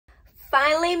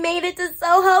finally made it to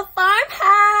Soho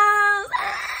Farmhouse.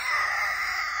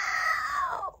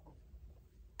 Ow!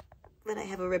 But I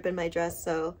have a rip in my dress,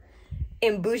 so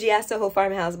in bougie ass Soho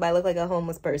Farmhouse, but I look like a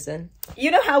homeless person.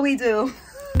 You know how we do.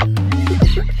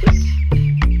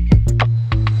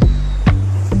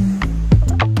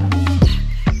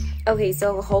 Okay,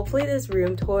 so hopefully this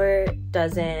room tour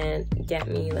doesn't get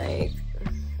me like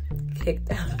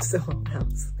kicked out of Soho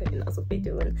House. I mean, that's what they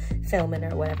do in filming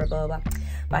or whatever, blah, blah, blah.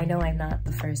 But I know I'm not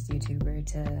the first YouTuber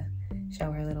to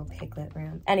show her little piglet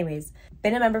room. Anyways,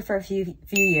 been a member for a few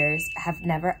years, have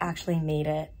never actually made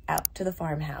it out to the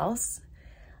farmhouse.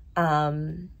 I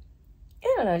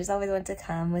don't know, just always wanted to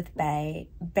come with Bae.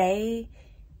 Bae,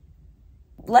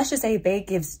 let's just say Bae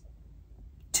gives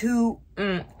two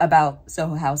about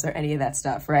Soho House or any of that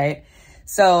stuff, right?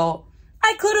 So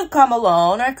I could have come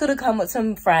alone, or I could have come with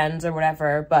some friends or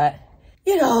whatever, but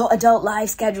you know, adult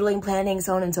life, scheduling, planning,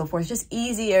 so on and so forth. It's just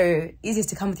easiest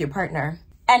to come with your partner.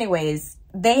 Anyways,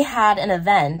 they had an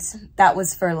event that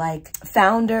was for like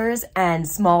founders and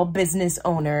small business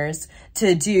owners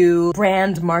to do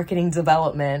brand marketing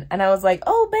development. And I was like,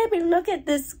 oh baby, look at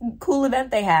this cool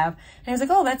event they have. And he was like,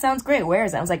 oh, that sounds great. Where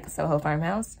is it? I was like, Soho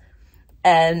Farmhouse.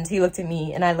 And he looked at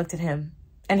me and I looked at him.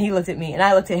 And he looked at me and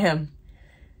I looked at him.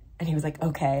 And he was like,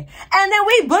 okay. And then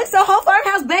we booked Soho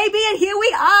Farmhouse, baby, and here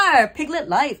we are. Piglet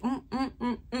life. Am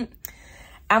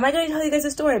I going to tell you guys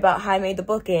a story about how I made the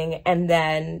booking? And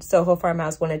then Soho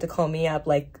Farmhouse wanted to call me up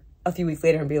like a few weeks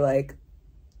later and be like,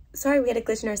 sorry, we had a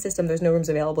glitch in our system. There's no rooms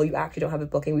available. You actually don't have a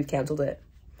booking. We've canceled it.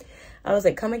 I was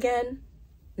like, come again?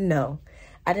 No.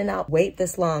 I did not wait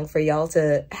this long for y'all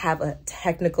to have a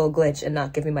technical glitch and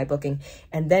not give me my booking.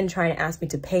 And then trying to ask me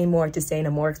to pay more to stay in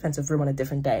a more expensive room on a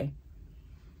different day.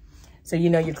 So,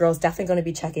 you know, your girl's definitely going to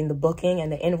be checking the booking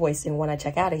and the invoicing when I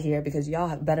check out of here, because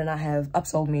y'all better not have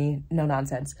upsold me. No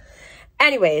nonsense.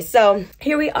 Anyway, so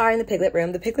here we are in the piglet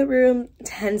room. The piglet room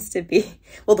tends to be,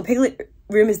 well, the piglet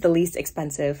room is the least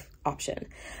expensive option.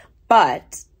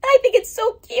 But I think it's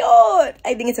so cute.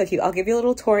 I think it's so cute. I'll give you a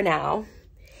little tour now.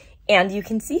 And you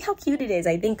can see how cute it is.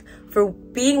 I think for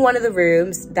being one of the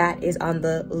rooms that is on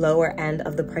the lower end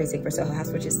of the pricing for Soho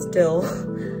House, which is still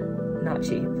not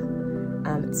cheap.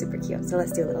 It's super cute. So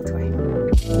let's do a little tour.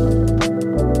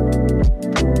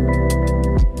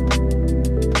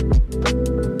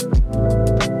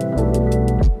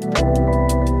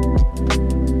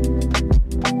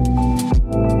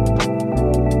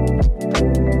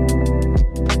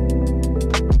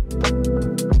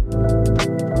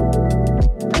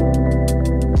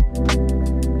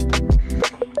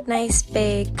 Nice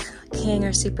big king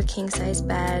or super king size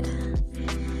bed.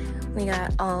 We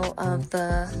got all of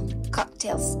the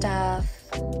cocktail stuff,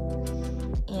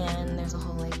 and there's a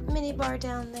whole like mini bar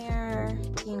down there,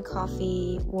 tea and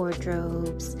coffee,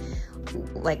 wardrobes.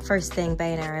 Like first thing Bae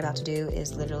and I are about to do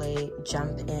is literally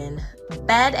jump in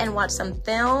bed and watch some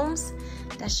films.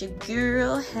 That's your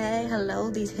girl. Hey,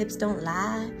 hello, these hips don't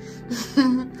lie.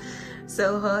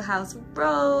 Soho House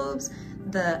robes,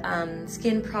 the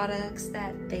skin products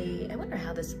that I wonder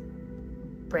how this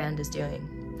brand is doing.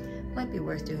 Might be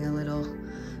worth doing a little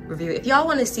review. If y'all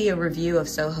want to see a review of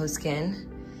Soho Skin,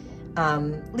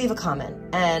 leave a comment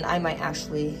and I might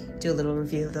actually do a little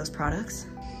review of those products.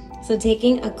 So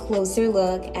taking a closer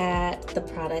look at the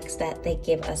products that they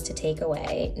give us to take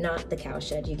away, not the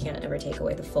cowshed, you can't ever take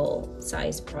away the full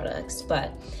size products,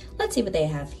 but let's see what they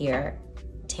have here.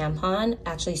 Tampon,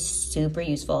 actually super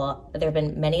useful. There have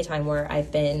been many a time where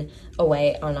I've been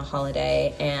away on a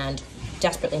holiday and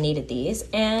desperately needed these,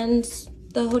 and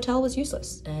the hotel was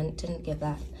useless and didn't give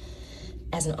that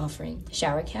as an offering.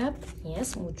 Shower cap,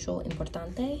 yes, mucho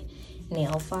importante.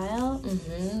 Nail file,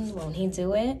 won't he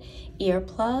do it?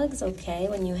 Earplugs, okay,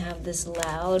 when you have this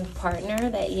loud partner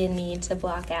that you need to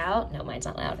block out. No, mine's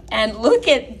not loud. And look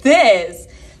at this.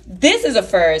 This is a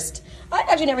first. I've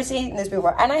actually never seen this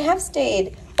before, and I have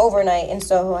stayed overnight in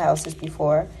Soho houses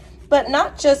before, but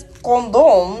not just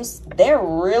condoms. They're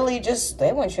really just,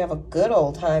 they want you to have a good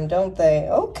old time, don't they?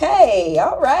 Okay,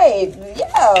 all right,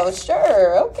 yeah,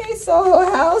 sure. Okay, Soho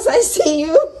House, I see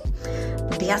you.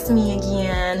 That's me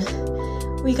again.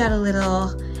 We got a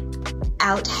little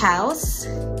outhouse,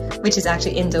 which is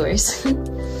actually indoors.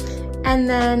 And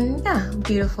then, yeah,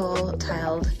 beautiful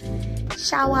tiled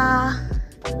shower.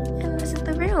 And this is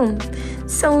the room.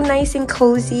 So nice and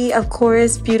cozy. Of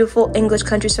course, beautiful English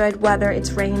countryside weather.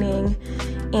 It's raining.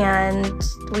 And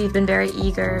we've been very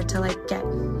eager to like get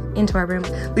into our room.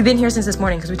 We've been here since this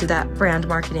morning because we did that brand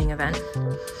marketing event.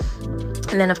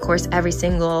 And then of course, every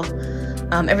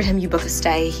time you book a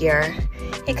stay here,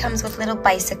 it comes with little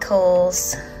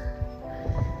bicycles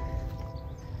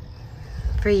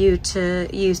for you to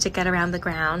use to get around the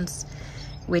grounds,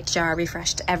 which are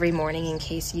refreshed every morning in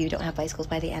case you don't have bicycles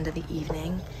by the end of the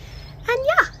evening. And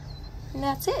yeah, and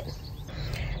that's it.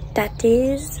 That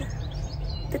is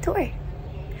the tour.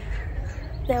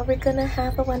 Now we're gonna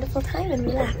have a wonderful time and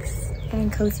relax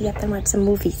and cozy up and watch some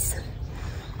movies.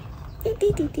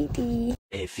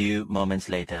 A few moments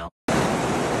later.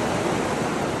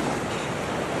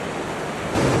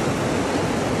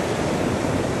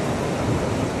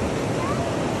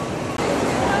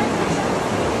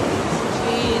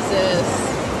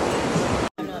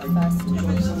 I'm not fussed.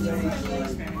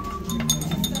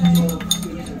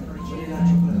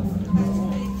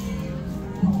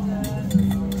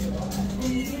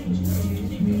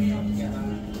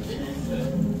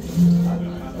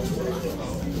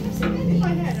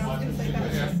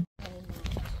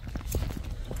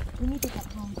 We need to get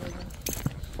home, baby.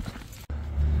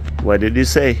 What did you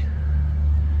say?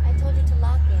 I told you to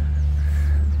lock it.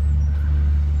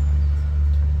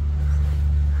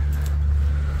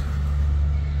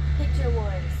 Picture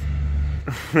wars.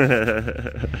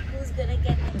 Who's gonna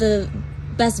get the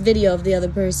best video of the other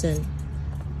person?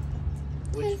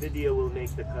 Which video will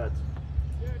make the cut?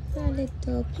 A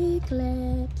little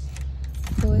piglet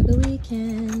for the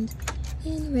weekend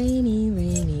in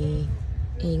rainy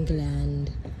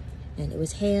England. And it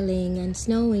was hailing and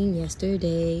snowing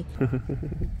yesterday.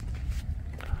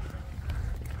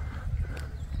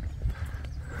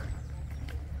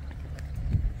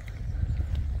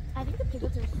 I think the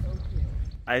piglets are so cute.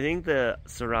 I think the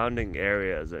surrounding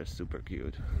areas are super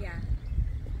cute. Yeah.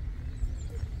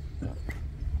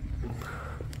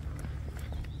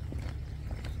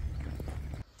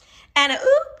 And a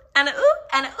oop, and a oop,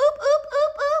 and a oop, oop,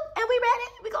 oop, oop. And we ready?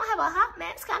 We gonna have a hot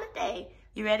mess kind of day.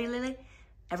 You ready, Lily?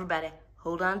 Everybody,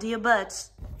 hold on to your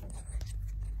butts.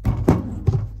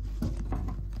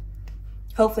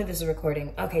 Hopefully this is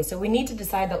recording. Okay, so we need to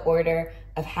decide the order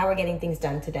of how we're getting things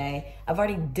done today. I've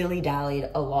already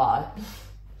dilly-dallied a lot.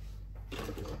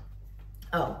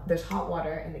 Oh, there's hot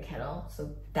water in the kettle. So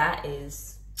that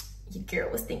is, your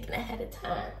girl was thinking ahead of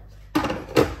time.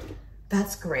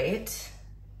 That's great.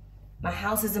 My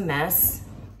house is a mess.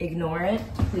 Ignore it,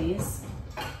 please.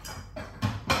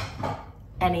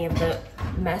 Any of the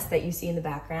mess that you see in the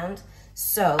background.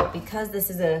 So, because this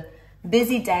is a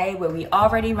busy day where we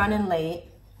already running late,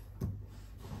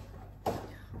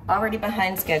 already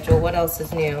behind schedule, what else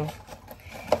is new?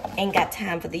 Ain't got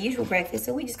time for the usual breakfast,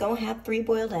 so we just gonna have 3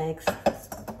 boiled eggs.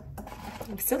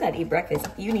 I still gotta eat breakfast.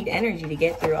 You need energy to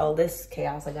get through all this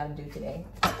chaos I gotta do today.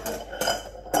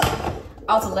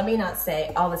 Also, let me not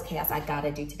say all this chaos I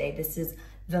gotta do today. This is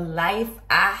the life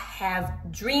I have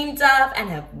dreamed of and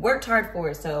have worked hard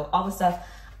for. So all the stuff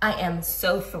I am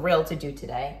so thrilled to do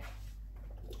today.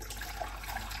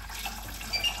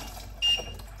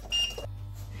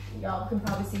 Y'all can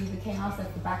probably see the chaos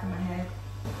at the back of my head.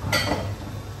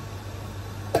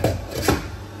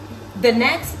 The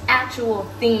next actual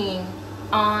thing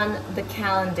on the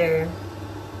calendar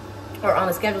or on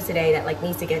the schedule today that like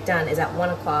needs to get done is at 1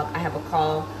 o'clock. I have a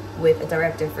call with a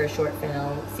director for a short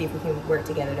film, see if we can work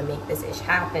together to make this ish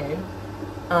happen.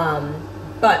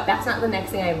 But that's not the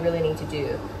next thing I really need to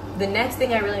do. The next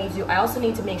thing I really need to do, I also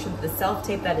need to make sure that the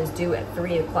self-tape that is due at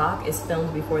 3 o'clock is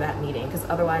filmed before that meeting, because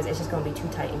otherwise it's just gonna be too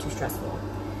tight and too stressful.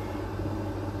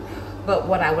 But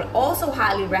what I would also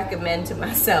highly recommend to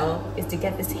myself is to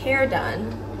get this hair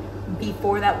done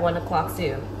before that 1 o'clock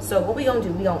Zoom. So what we gonna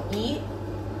do, we gonna eat.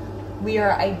 We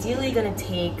are ideally gonna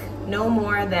take no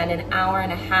more than an hour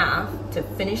and a half to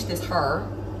finish this her.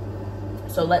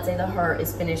 So let's say the her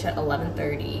is finished at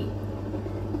 11:30.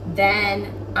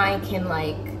 Then I can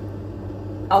like,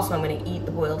 also I'm gonna eat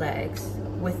the boiled eggs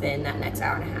within that next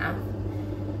hour and a half.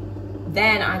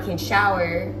 Then I can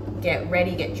shower, get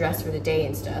ready, get dressed for the day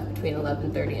and stuff between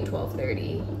 11:30 and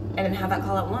 12:30. And then have that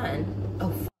call at 1.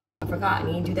 Oh, I forgot,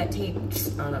 I need to do that tape.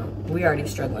 I don't know, we already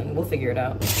struggling, we'll figure it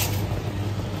out.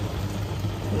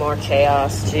 More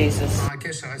chaos, Jesus.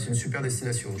 Marrakech, ça reste une super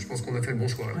destination. Je pense qu'on a fait le bon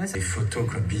choix. Ouais, ces photos,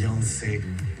 quoi. Beyoncé.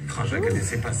 Oh, je la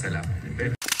connaissais pas, celle-là. Elle est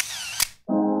belle.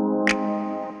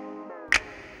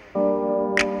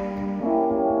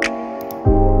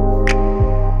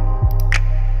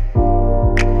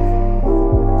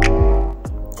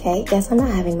 Okay, guess I'm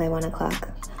not having my 1 o'clock,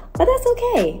 but that's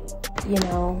okay. You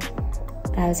know,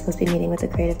 I was supposed to be meeting with the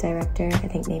creative director. I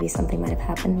think maybe something might have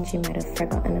happened and she might have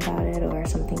forgotten about it or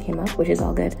something came up, which is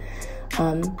all good.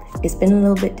 It's been a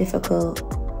little bit difficult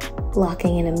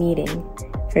locking in a meeting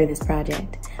for this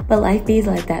project, but life be's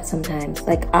like that sometimes.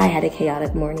 Like I had a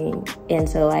chaotic morning and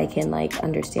so I can like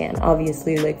understand.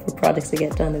 Obviously like for projects to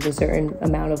get done, there's a certain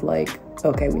amount of like,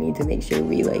 okay, we need to make sure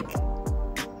we like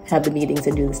have the meetings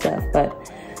and do the stuff. But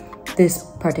this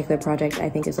particular project I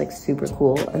think is like super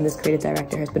cool, and this creative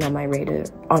director has been on my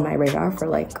radar for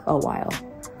like a while.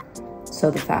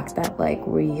 So the fact that like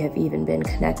we have even been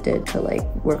connected to like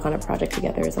work on a project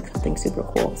together is like something super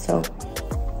cool. So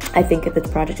I think if the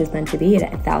project is meant to be, it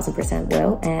 1000%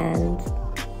 will, and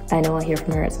I know I'll hear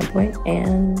from her at some point,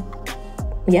 and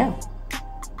yeah,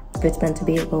 if it's meant to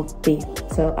be, it will be.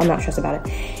 So I'm not stressed about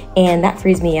it. And that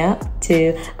frees me up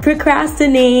to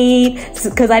procrastinate,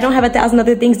 because I don't have 1,000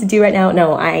 other things to do right now.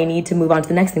 No, I need to move on to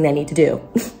the next thing that I need to do.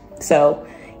 So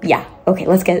yeah, okay,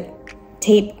 let's get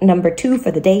tape number 2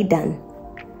 for the day done.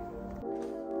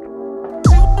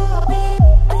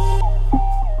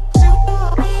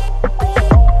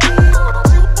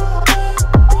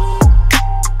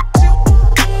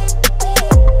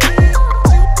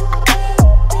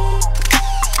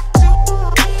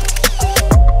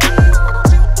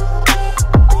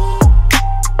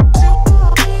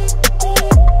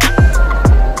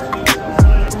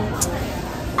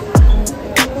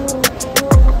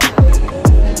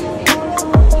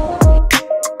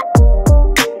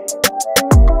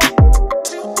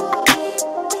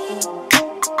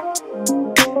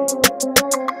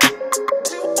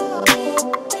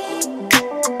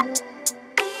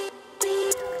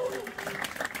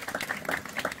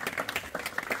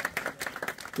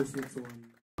 This is the one.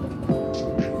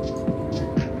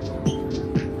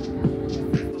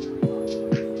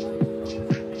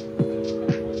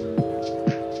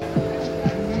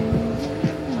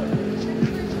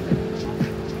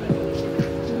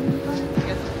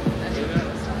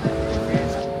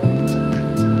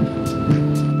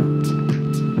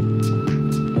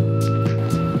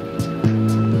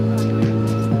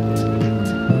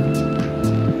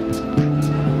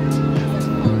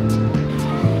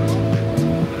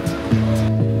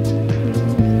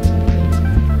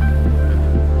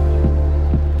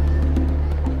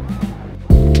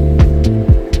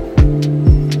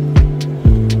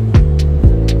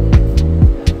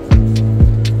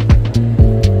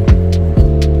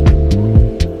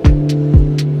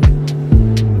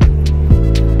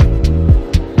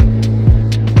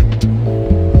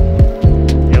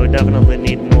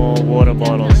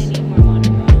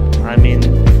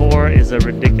 A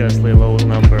ridiculously low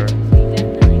number.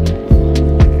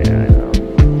 Yeah, I know.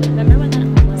 Remember when that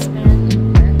homeless man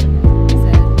said,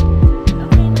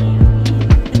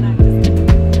 okay,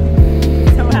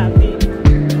 so happy.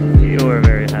 You were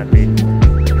very happy.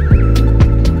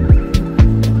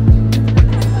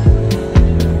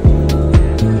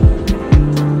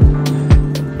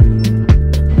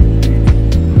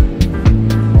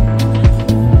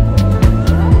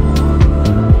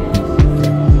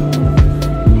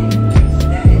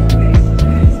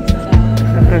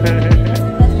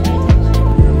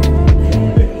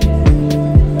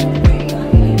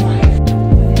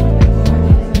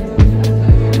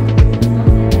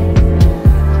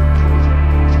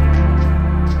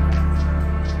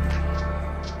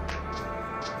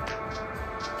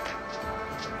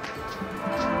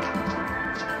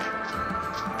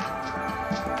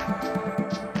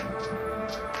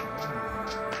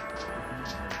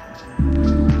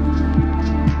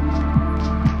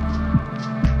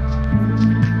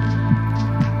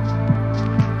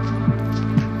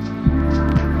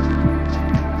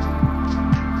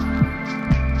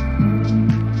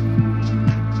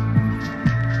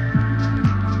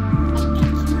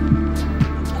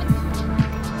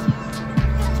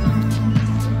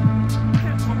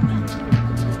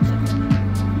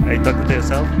 Are you talking to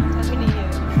yourself? Talking to you.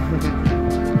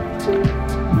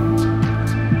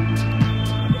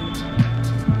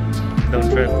 Don't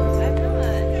trip.